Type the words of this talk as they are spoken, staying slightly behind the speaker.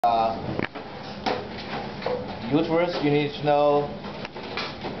Uterus, you need to know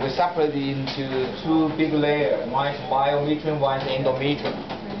we separate it into two big layers. One is myometrium, one is endometrium.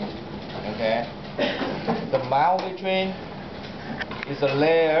 Okay? The myometrium is a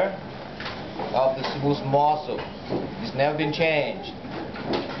layer of the smooth muscle. It's never been changed.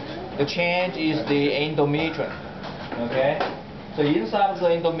 The change is the endometrium. Okay? So inside of the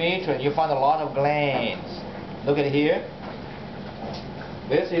endometrium, you find a lot of glands. Look at here.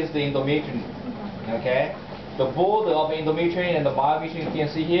 This is the endometrium. Okay? The border of the endometrium and the myometrium you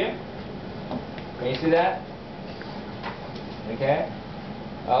can see here. Can you see that? Okay?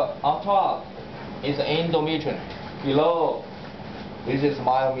 On top is the endometrium. Below, this is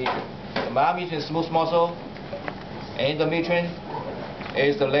myometrium. The myometrium is smooth muscle. Endometrium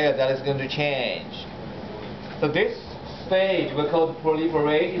is the layer that is going to change. So this stage we call the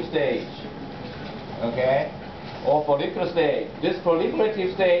proliferative stage. Okay? Or follicular stage. This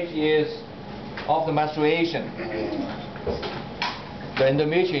proliferative stage is of the menstruation. The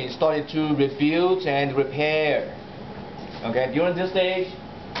endometrium started to rebuild and repair. Okay, during this stage,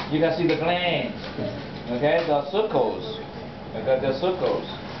 you can see the glands. Okay, the circles. Okay, the circles.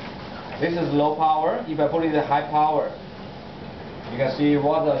 This is low power. If I put it at high power, you can see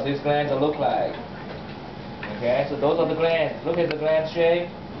what does these glands look like. Okay, so those are the glands. Look at the gland shape.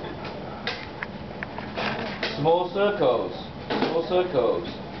 Small circles. Small circles.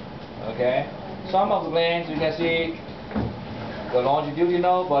 Okay. Some of the glands you can see the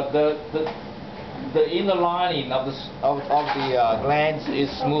longitudinal, but the inner lining of the glands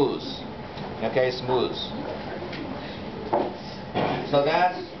is smooth. Okay, smooth. So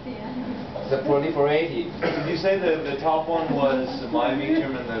that's the proliferative. Did you say that the top one was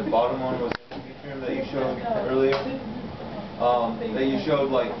myometrium and the bottom one was endometrium that you showed earlier? That you showed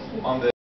like on the